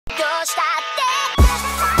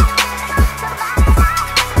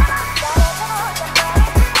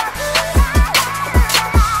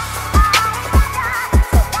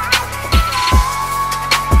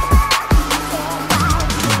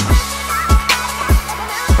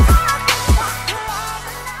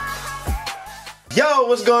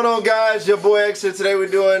What's going on, guys? Your boy X here. Today we're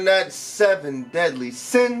doing that 7 Deadly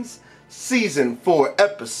Sins Season 4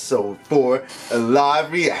 Episode 4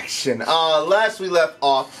 live reaction. Last we left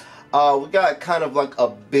off, we got kind of like a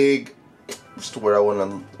big, what's the word I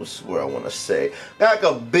want to say? Like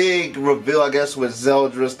a big reveal, I guess, with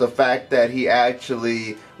Zeldris. The fact that he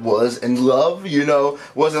actually was in love,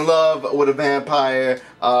 was in love with a vampire.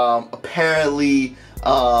 Apparently,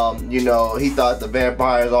 he thought the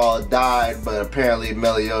vampires all died, but apparently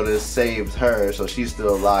Meliodas saved her, so she's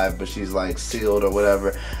still alive, but she's like sealed or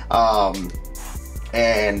whatever.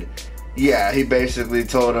 And yeah, he basically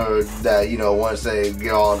told her that, once they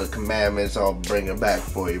get all the commandments, I'll bring her back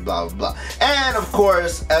for you, blah, blah, blah. And, of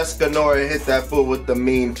course, Escanor hit that fool with the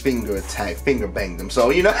mean finger attack, finger banged him.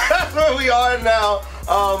 So, that's where we are now.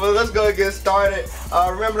 But let's go and get started.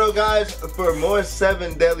 Remember, though, guys, for more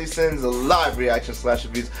 7 Deadly Sins live reaction /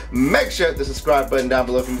 reviews, make sure to hit the subscribe button down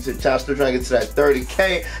below if you're new to the channel. Still trying to get to that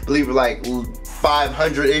 30K. I believe we're like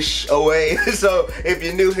 500-ish away. So, if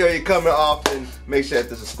you're new here, you're coming often, make sure to hit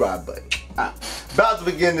the subscribe button. About to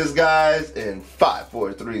begin this, guys, in 5,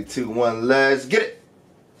 4, 3, 2, 1, let's get it.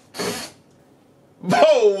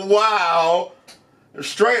 Oh, wow.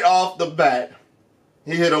 Straight off the bat,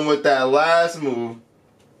 he hit him with that last move.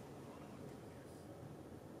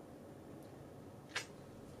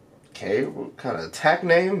 Okay, what kind of attack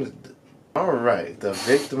name? Alright, the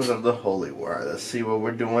victims of the Holy War. Let's see what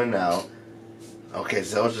we're doing now. Okay,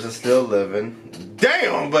 Zeldris is still living.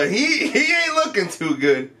 Damn, but he ain't looking too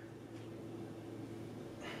good.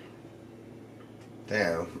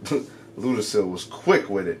 Damn, Ludasil was quick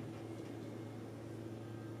with it.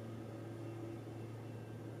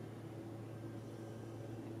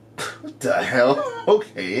 What the hell?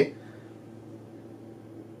 Okay.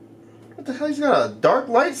 What the hell? He's got a dark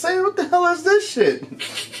lightsaber? What the hell is this shit?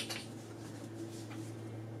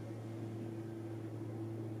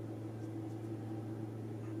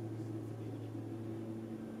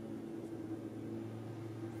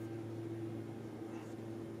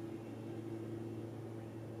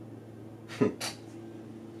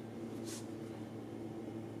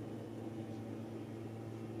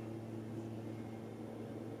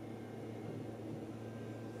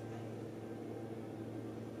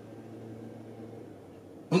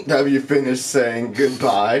 Have you finished saying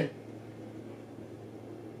goodbye?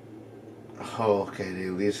 Oh, okay, they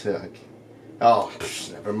at least oh,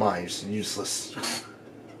 never mind, it's useless.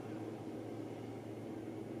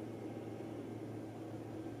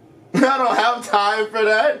 I don't have time for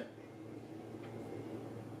that.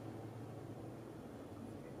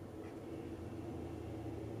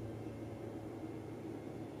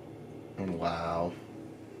 Wow.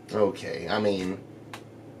 Okay, I mean,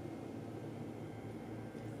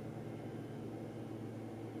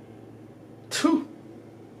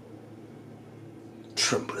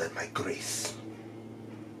 tremble at my grace.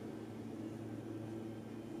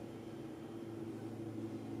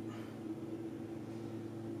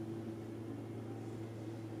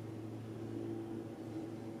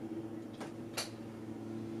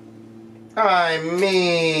 I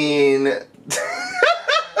mean,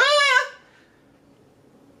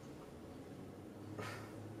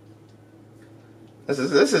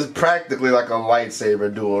 this is practically like a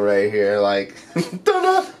lightsaber duel right here. Like,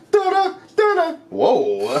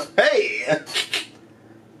 whoa, hey,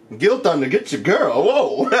 Guild Thunder, get your girl.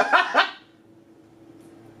 Whoa.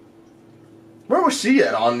 Where was she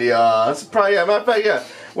at on the? That's probably, yeah. Matter of fact, yeah.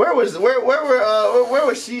 Where was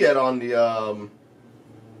she at on the?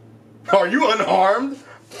 Are you unharmed?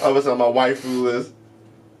 Oh, what's on my waifu list?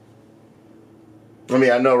 I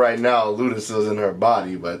mean, I know right now Ludasil's in her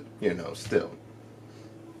body, but still.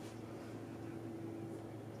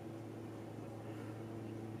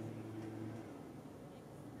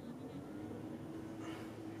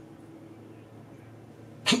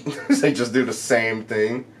 They just do the same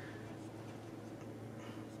thing.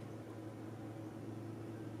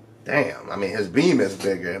 Damn, I mean, his beam is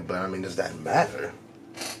bigger, but I mean, does that matter?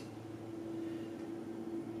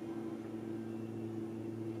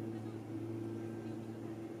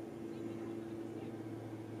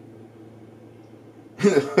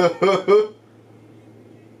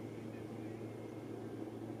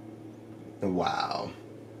 Wow.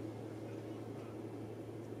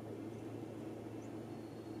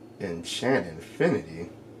 Enchant Infinity.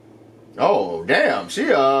 Oh, damn. She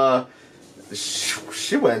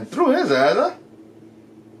went through his ass, huh?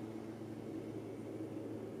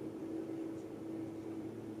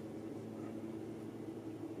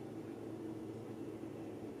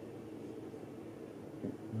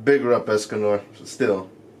 Bigger up, Escanor. Still.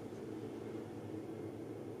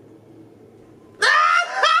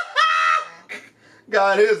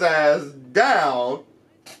 got his ass down.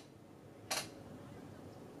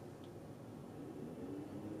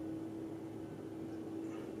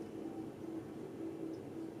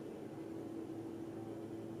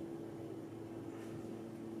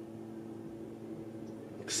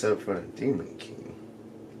 Except for the Demon King.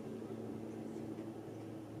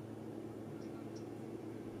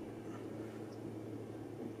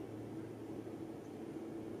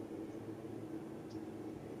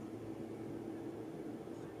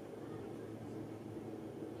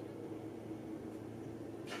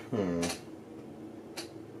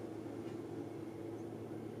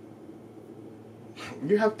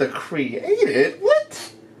 You have to create it?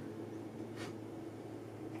 What?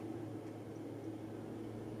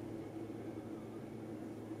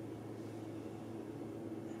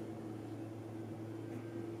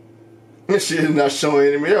 She is not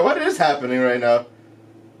showing me. What is happening right now?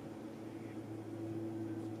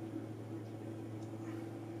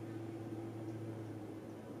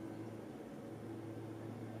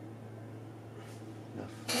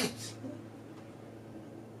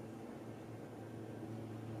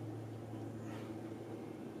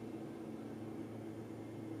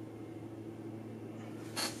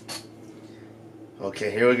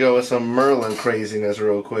 Okay, here we go with some Merlin craziness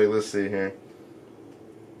real quick. Let's see here.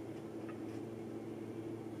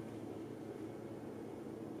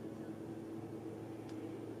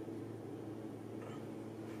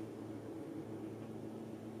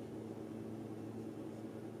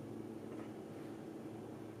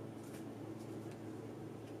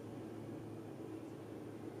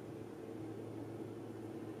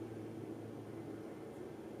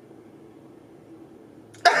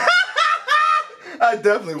 I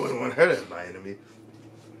definitely wouldn't want her as my enemy.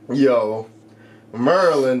 Yo,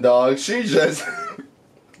 Merlin, dog, she just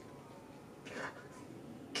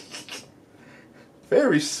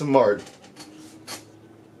very smart.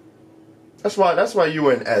 That's why you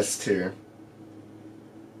were in S tier.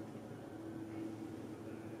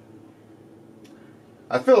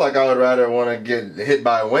 I feel like I would rather want to get hit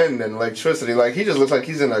by wind than electricity. Like, he just looks like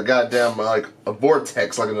he's in a goddamn, like, a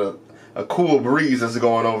vortex, like a cool breeze that's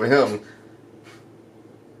going over him.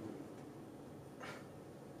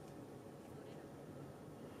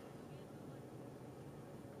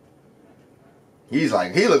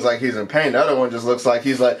 He looks like he's in pain. The other one just looks like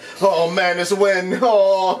he's like, oh man, this wind,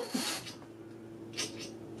 oh.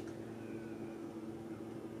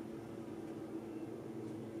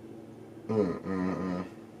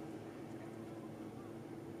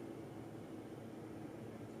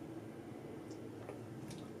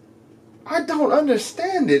 I don't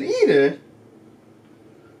understand it either.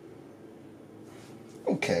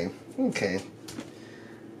 Okay.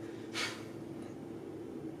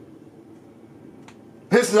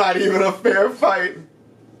 It's not even a fair fight.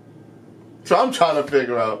 So I'm trying to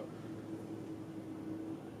figure out.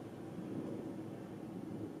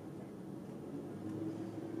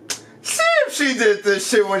 See if she did this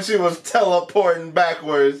shit when she was teleporting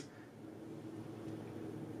backwards.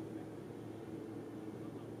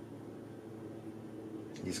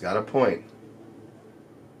 He's got a point.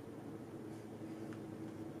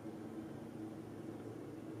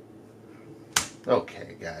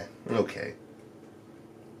 Okay, guy. Okay.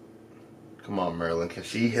 Come on, Merlin. Can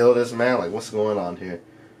she heal this man? Like, what's going on here?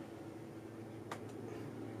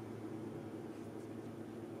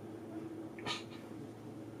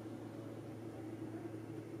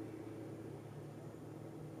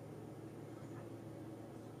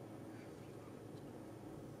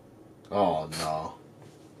 Oh, no.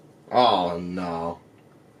 Oh, no.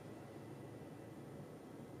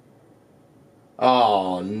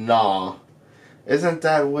 Oh, no. Isn't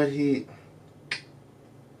that what he...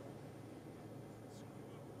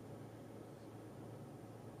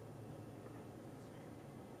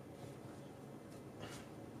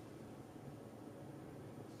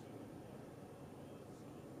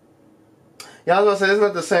 Yeah, I was gonna say, isn't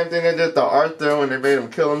that the same thing they did to Arthur when they made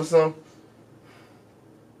him kill himself?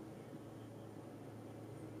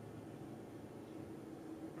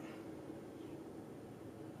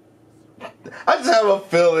 I just have a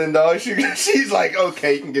feeling, dog. She's like,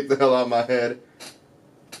 okay, you can get the hell out of my head.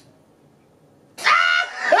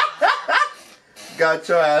 Got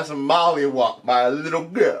your ass mollywalked by a little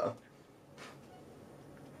girl.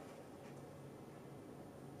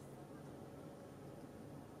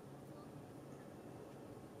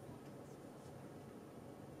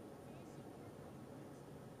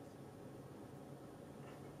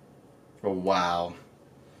 Oh, wow.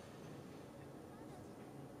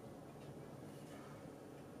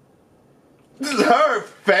 This is her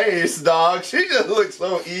face, dog. She just looks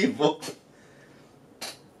so evil.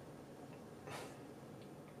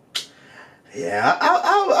 Yeah,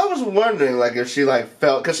 I was wondering like if she like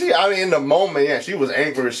felt, cause she, I mean, in the moment, yeah, she was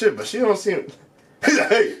angry as shit, but she don't seem. He's like,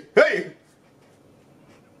 hey, hey.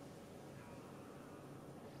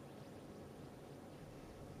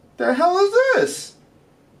 The hell is this?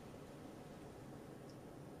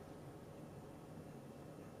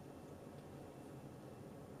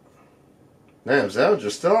 Damn,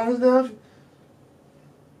 Zelda still on his death?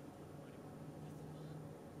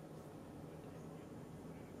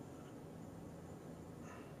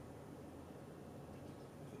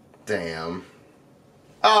 Damn.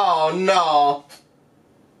 Oh no.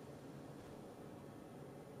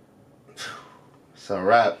 It's a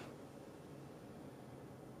wrap.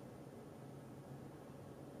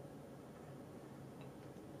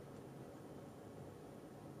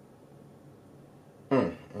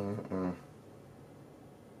 Mm.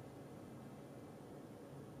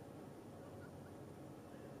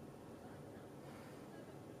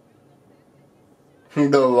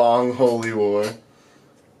 The long holy war. It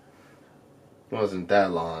wasn't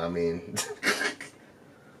that long, I mean.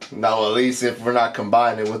 No, at least if we're not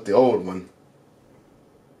combining with the old one.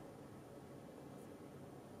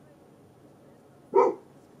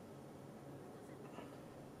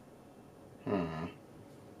 Hmm.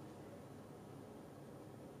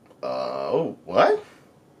 Oh, what?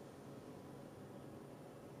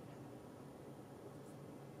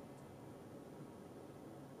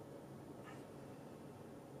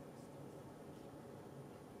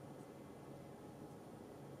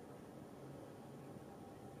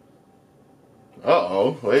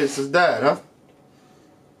 Uh-oh. Wait, it's his dad, huh?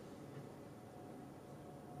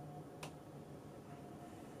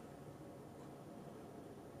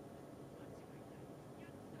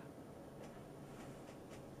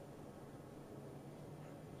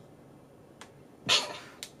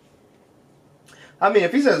 I mean,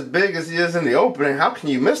 if he's as big as he is in the opening, how can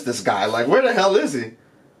you miss this guy? Like, where the hell is he?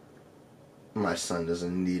 My son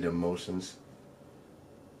doesn't need emotions.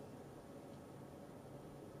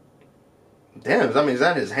 Damn, I mean, is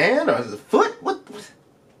that his hand or his foot? What?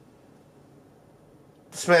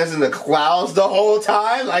 This man's in the clouds the whole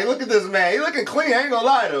time? Like, look at this man. He looking clean, I ain't gonna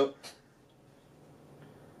lie though.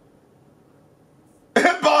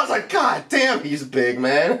 Ball's like, God damn, he's big,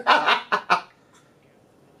 man.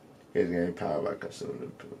 He's getting power by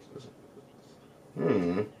consuming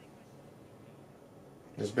the.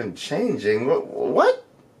 It's been changing. What?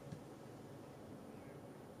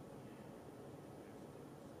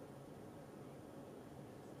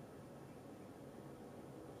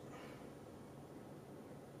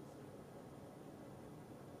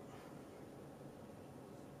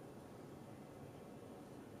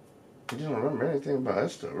 You don't remember anything about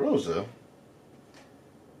Esther Rosa.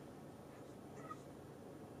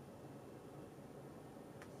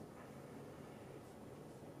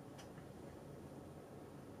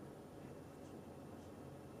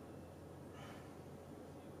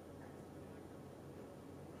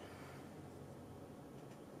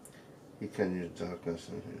 He couldn't use darkness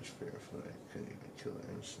and he was fearful that he couldn't even kill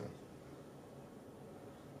an insect.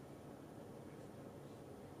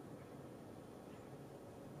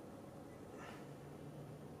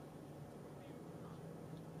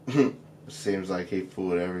 It seems like he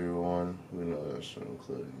fooled everyone. We know that's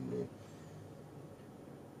including me.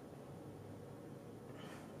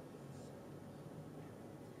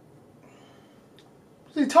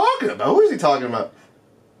 What's he talking about? Who is he talking about?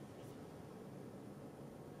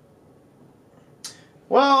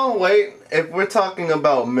 Well, wait. If we're talking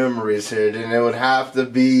about memories here, then it would have to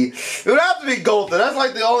be. It would have to be Gotha. That's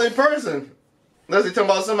like the only person. Unless he's talking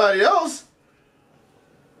about somebody else.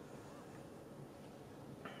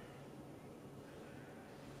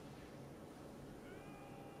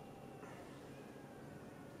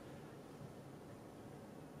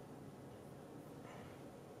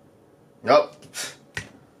 Nope.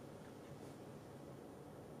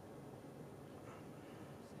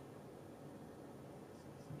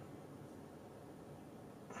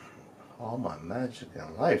 All my magic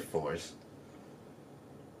and life force.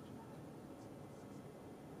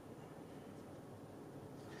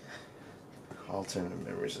 Alternate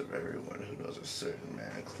memories of everyone who knows a certain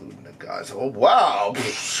man, including the gods. Oh, wow.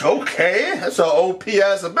 Okay. That's an OP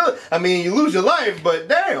ass ability. I mean, you lose your life, but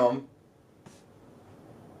damn.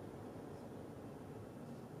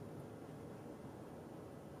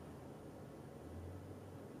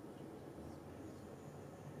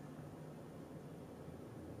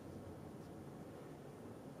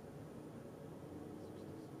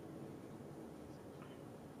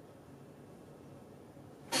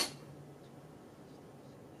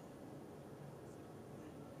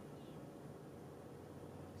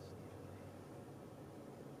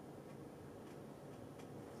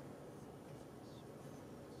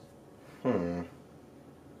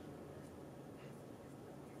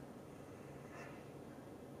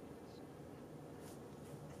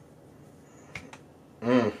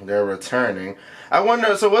 they're returning. I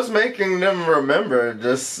wonder, so what's making them remember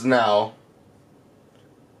just now?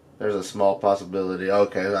 There's a small possibility.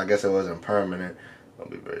 Okay, I guess it wasn't permanent.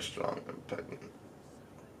 It'll be very strong and pregnant.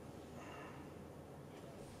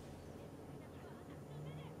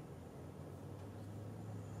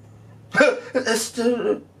 It's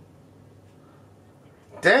still...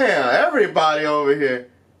 Damn, everybody over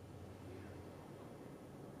here.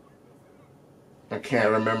 I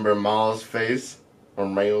can't remember Maul's face or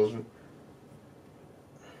Mail's.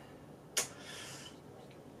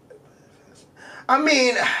 I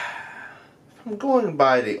mean, if I'm going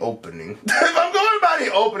by the opening. If I'm going by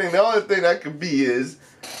the opening, the only thing that could be is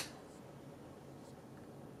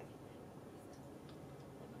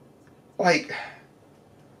like,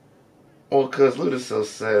 well, because Ludasil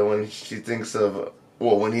said when she thinks of,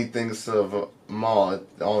 well, when he thinks of Maul, it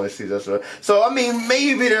only sees us. So, I mean,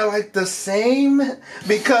 maybe they're like the same.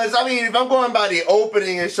 Because, I mean, if I'm going by the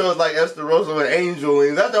opening, it shows like Estarossa with angel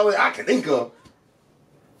wings. That's the only I can think of.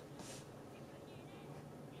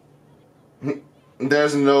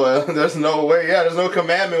 There's no way. Yeah, there's no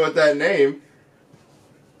commandment with that name.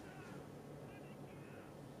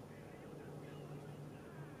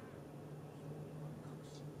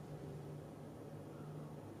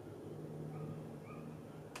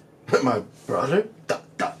 My brother? Dot,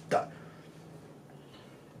 dot, dot.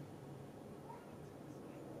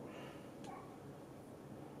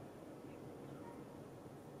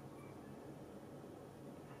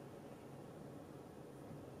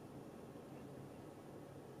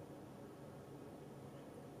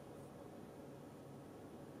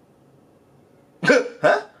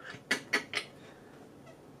 Huh?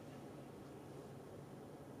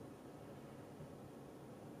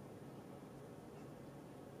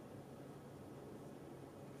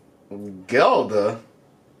 Gelda?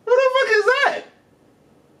 Who the fuck is that?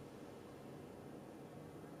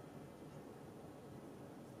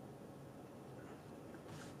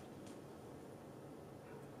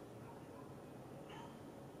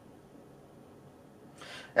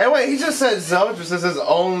 And wait, he just said Zeldris is his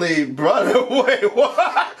only brother. Wait,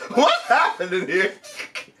 what? What happened in here?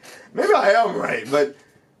 Maybe I am right, but...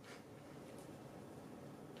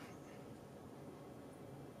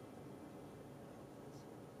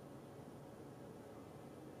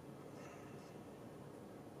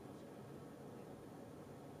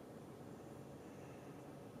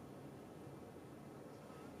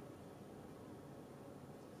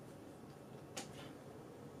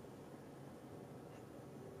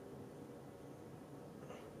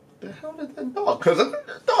 the hell did that dog? Because where did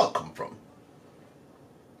that dog come from?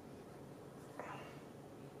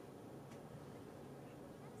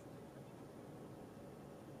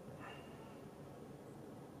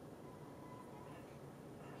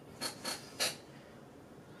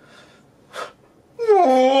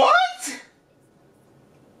 What?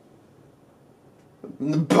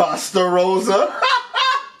 Basta Rosa?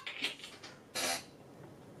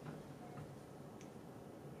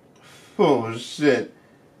 Oh shit.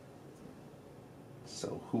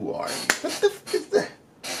 So who are you? What the f is that?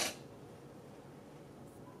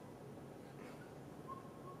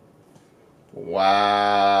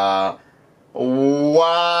 Wow.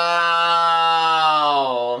 Wow.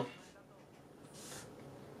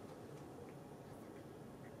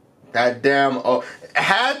 God damn. Oh,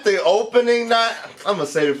 had the opening not... I'm going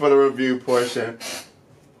to save it for the review portion.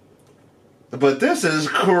 But this is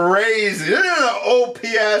crazy. This is an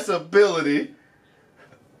OP-ass ability.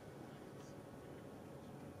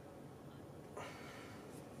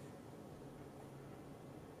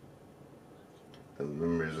 The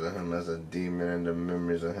memories of him as a demon and the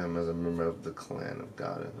memories of him as a member of the clan of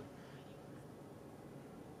God.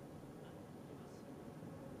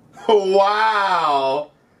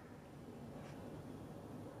 Wow!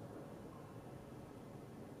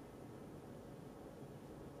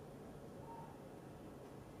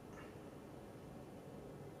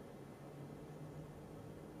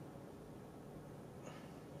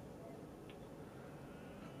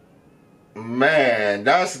 Man,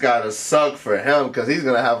 that's gotta suck for him because he's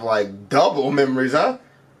gonna have like double memories, huh?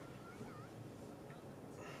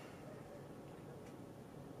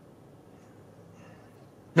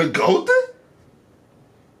 The goat?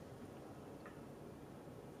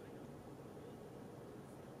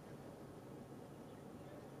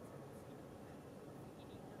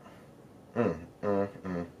 Mm.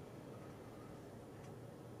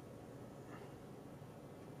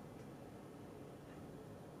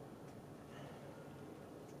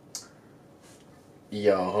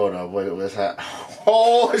 Yo, hold up, wait, what's happening?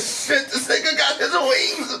 Oh shit, this nigga got his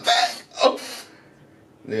wings back! Oh.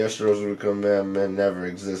 The Astros commandment never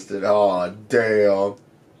existed. Oh, damn.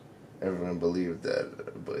 Everyone believed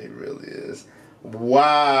that, but he really is.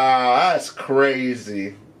 Wow, that's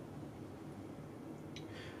crazy.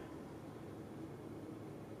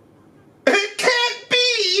 It can't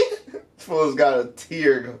be! Fool's got a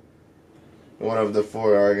tear. One of the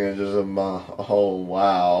 4 arguments is a oh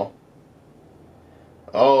wow.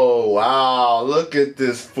 Oh wow, look at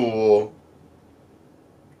this fool.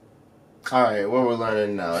 Alright, what we're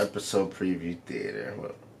learning now, episode preview theater.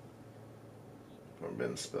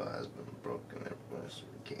 Forbidden spell has been broken. Everyone's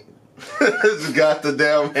regained. It's got the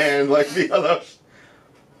damn hand like the others.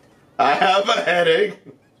 I have a headache.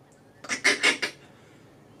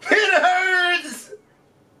 It hurts!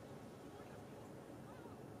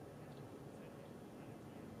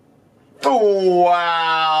 Oh,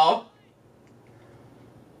 wow.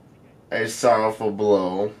 A sorrowful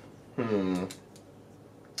blow.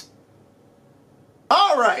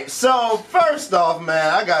 Alright, so first off,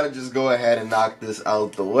 man, I gotta just go ahead and knock this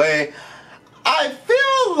out the way. I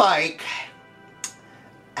feel like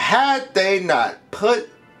had they not put...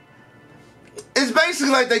 It's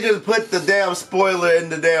basically like they just put the damn spoiler in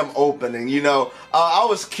the damn opening, you know. I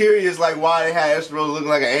was curious, like, why they had Esther Rose looking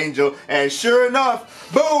like an angel, and sure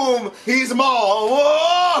enough, boom, he's Maul.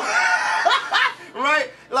 Whoa! Right?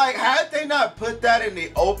 Like, had they not put that in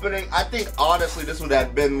the opening, I think, honestly, this would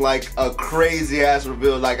have been, like, a crazy-ass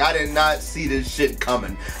reveal. Like, I did not see this shit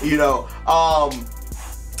coming, you know.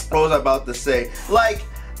 What was I about to say? Like,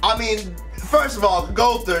 I mean... First of all,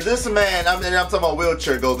 Gunther, this man, I'm talking about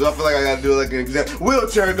wheelchair Gunther. I feel like I gotta do like an example.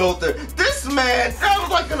 Wheelchair Gunther, this man, that was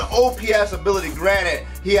like an OP-ass ability. Granted,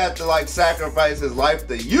 he had to like sacrifice his life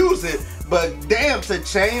to use it, but damn, to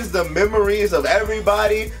change the memories of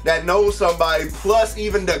everybody that knows somebody, plus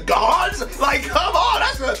even the gods, like come on,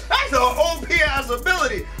 that's an OP-ass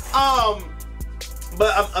ability.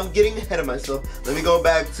 But I'm getting ahead of myself. Let me go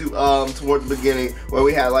back to toward the beginning where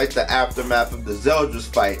we had like the aftermath of the Zeldris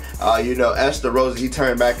fight. You know, Esther Rose, he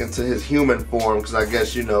turned back into his human form because I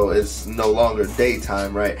guess, you know, it's no longer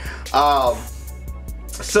daytime, right?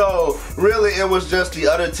 So really it was just the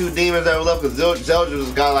other 2 demons that were left because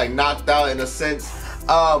Zeldris got like knocked out in a sense.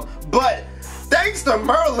 But thanks to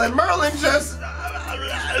Merlin just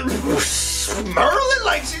Merlin,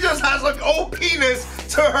 like she just has like OP-ness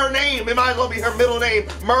to her name. It might as well be her middle name,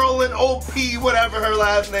 Merlin OP, whatever her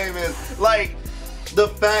last name is. Like the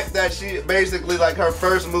fact that she basically like her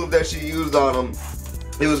first move that she used on him,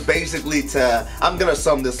 it was basically to, I'm gonna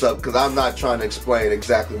sum this up because I'm not trying to explain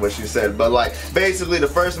exactly what she said, but like basically the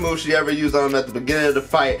first move she ever used on him at the beginning of the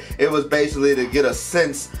fight, it was basically to get a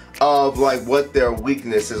sense of like what their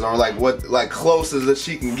weaknesses or like what like closest that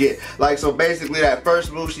she can get. Like so basically that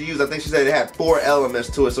first move she used, I think she said it had 4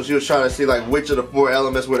 elements to it, so she was trying to see like which of the 4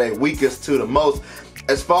 elements were they weakest to the most.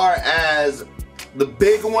 As far as the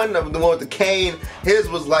big one, the one with the cane, his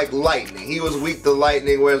was like lightning. He was weak to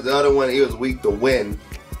lightning, whereas the other one, he was weak to wind.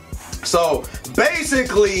 So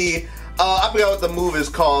basically, I forgot what the move is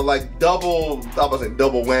called, like double, I was saying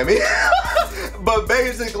double whammy. But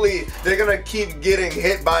basically, they're gonna keep getting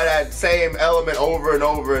hit by that same element over and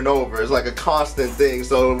over and over. It's like a constant thing.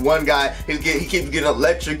 So one guy, he keeps getting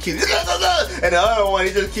electrocuted, and the other one,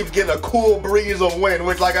 he just keeps getting a cool breeze of wind,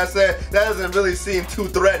 which, like I said, that doesn't really seem too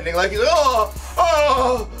threatening. Like he's like,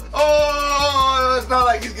 oh, it's not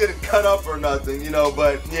like he's getting cut up or nothing, you know.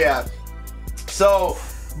 But yeah, so.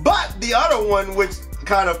 But the other one, which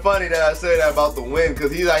kind of funny that I say that about the wind,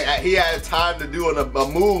 because he had time to do a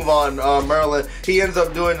move on Merlin. He ends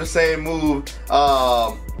up doing the same move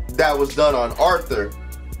that was done on Arthur,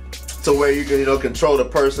 to where you can, you know, control the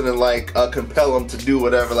person and like compel him to do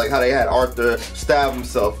whatever, like how they had Arthur stab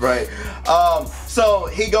himself, right? So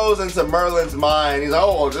he goes into Merlin's mind. He's like,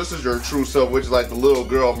 oh, this is your true self, which is like the little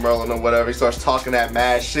girl Merlin or whatever. He starts talking that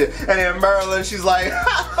mad shit, and then Merlin, she's like,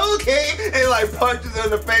 okay, and like punches him in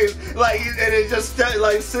the face, like, and it just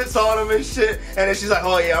like sits on him and shit. And then she's like,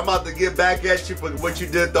 oh yeah, I'm about to get back at you for what you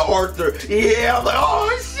did to Arthur. Yeah, I'm like,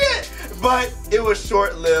 oh shit. But it was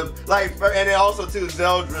short-lived. Like, and then also too,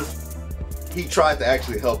 Zeldris, he tried to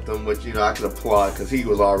actually help them, which, you know, I could applaud because he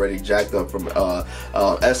was already jacked up from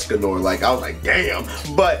Escanor. Like, I was like, damn.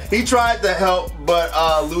 But he tried to help, but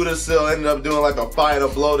Ludacil ended up doing like a final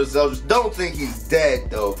blow to Zeldris. Don't think he's dead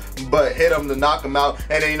though, but hit him to knock him out.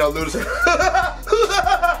 And then, you know, Ludacil,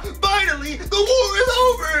 finally, the war is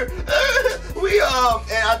over.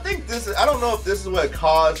 And I think this is, I don't know if this is what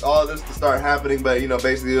caused all this to start happening, but, you know,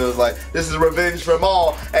 basically it was like, this is revenge from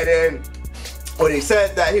all. And then when he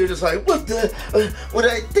said that, he was just like, what the, when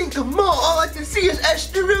I think of Maul, all I can see is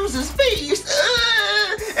Esther Rose's face.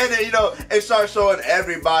 And then, you know, it starts showing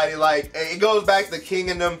everybody, like, it goes back to King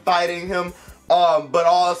and them fighting him but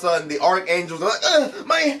all of a sudden the archangels are like,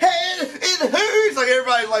 my head, it hurts. Like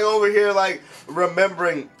everybody's like over here like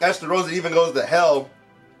remembering Esther Rosa even goes to hell.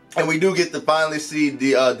 And we do get to finally see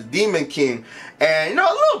the Demon King, and you know,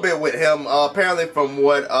 a little bit with him. Apparently, from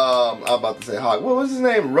what I'm about to say, Hawk. What was his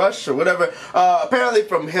name? Rush or whatever. Apparently,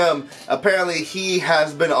 from him, apparently he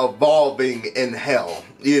has been evolving in hell.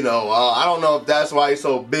 You know, I don't know if that's why he's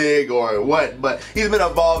so big or what, but he's been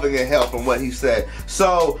evolving in hell from what he said.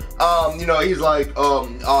 So, you know, he's like,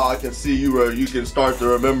 oh, I can see you can start to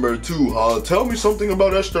remember too, huh? Tell me something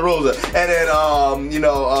about Esther Rosa. And then, you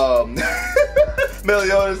know,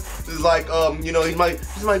 Meliodas is like, you know, he's my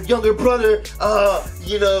younger brother.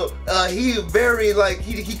 You know, he very like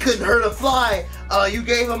he couldn't hurt a fly. You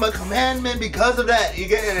gave him a commandment because of that. You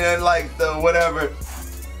get it, and like the whatever.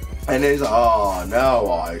 And then he's like, oh,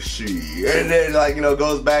 now I see. And then like, you know,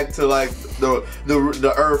 goes back to like the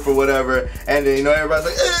earth or whatever. And then, you know, everybody's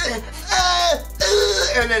like,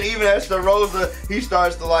 and then even Esther Rosa, he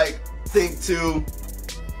starts to like think too.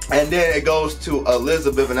 And then it goes to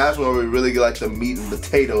Elizabeth, and that's where we really get like the meat and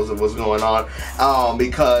potatoes of what's going on.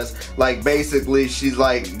 Because like basically she's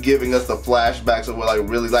like giving us the flashbacks of what like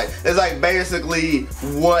really like, it's like basically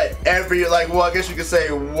what well, I guess you could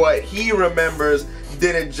say what he remembers,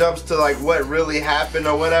 then it jumps to like what really happened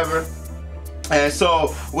or whatever. And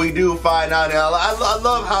so we do find out, and I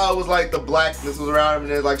love how it was like the blackness was around him,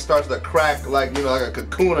 and it like starts to crack like, you know, like a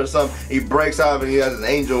cocoon or something. He breaks out of it, and he has his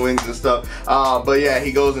angel wings and stuff. But yeah,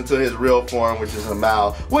 he goes into his real form, which is a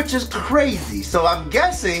Mal, which is crazy. So I'm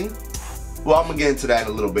guessing, well, I'm gonna get into that in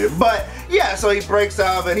a little bit. But yeah, so he breaks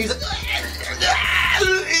out, and he's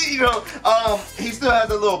you know, he still has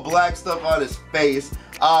a little black stuff on his face.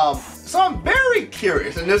 So I'm very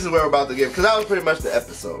curious, and this is where we're about to get, because that was pretty much the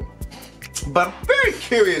episode. But I'm very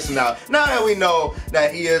curious now that we know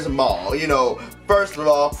that he is Maul. You know, first of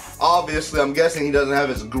all, obviously I'm guessing he doesn't have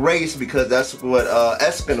his grace, because that's what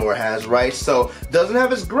Escanor has, right? So, doesn't have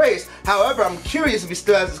his grace. However, I'm curious if he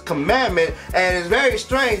still has his commandment, and it's very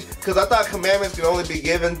strange, because I thought commandments could only be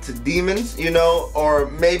given to demons, you know, or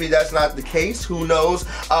maybe that's not the case, who knows,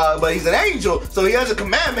 but he's an angel, so he has a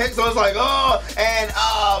commandment, so it's like, oh, and,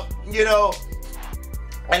 you know,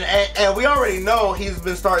 and we already know he's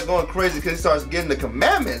been starting going crazy because he starts getting the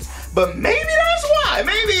commandments. But maybe that's why.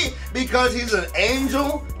 Maybe because he's an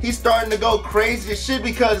angel, he's starting to go crazy as shit.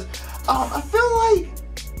 Because I feel like,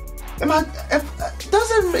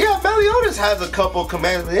 Meliodas has a couple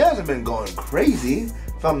commandments, but he hasn't been going crazy.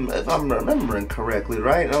 If I'm remembering correctly,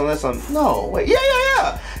 right? Unless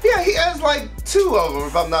yeah, he has like 2 of them,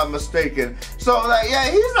 if I'm not mistaken. So like, yeah,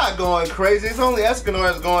 he's not going crazy. It's only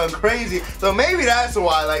Escanor that's going crazy. So maybe that's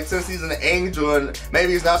why, like, since he's an angel and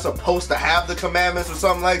maybe he's not supposed to have the commandments or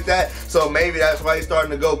something like that. So maybe that's why he's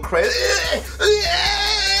starting to go crazy.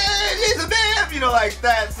 You know, like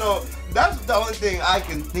that. So that's the only thing I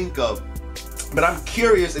can think of. But I'm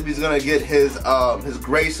curious if he's gonna get his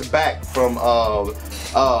grace back from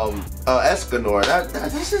Escanor.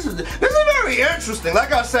 This is very interesting.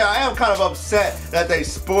 Like I said, I am kind of upset that they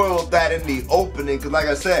spoiled that in the opening, because like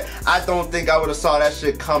I said, I don't think I would have saw that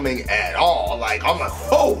shit coming at all. Like, I'm like,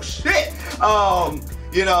 oh shit.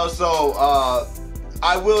 You know, so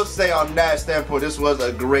I will say on that standpoint, this was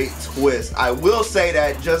a great twist. I will say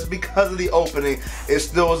that just because of the opening, it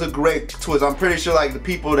still was a great twist. I'm pretty sure, like, the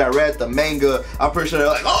people that read the manga, I'm pretty sure they're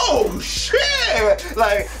like, oh shit!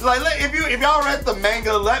 Like if y'all read the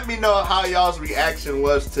manga, let me know how y'all's reaction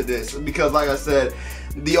was to this, because like I said,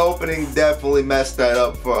 the opening definitely messed that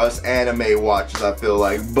up for us anime watchers, I feel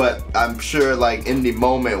like. But I'm sure, like, in the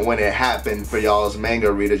moment when it happened for y'all's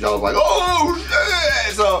manga readers, y'all was like, oh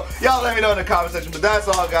shit! So y'all let me know in the comment section. But that's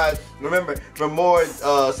all, guys. Remember, for more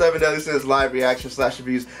 7 Deadly Sins live reaction /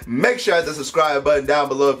 reviews, make sure to hit the subscribe button down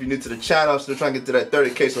below if you're new to the channel. I'm still trying to get to that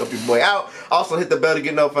 30K, so help your boy out. Also, hit the bell to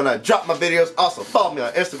get notified when I drop my videos. Also, follow me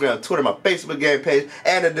on Instagram, Twitter, my Facebook game page,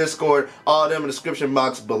 and the Discord. All of them in the description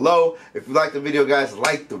box below. If you like the video, guys,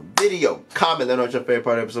 like the video. Comment, let me know what your favorite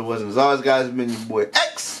part of the episode was. And as always, guys, it's been your boy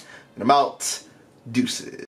X, and I'm out. Deuces.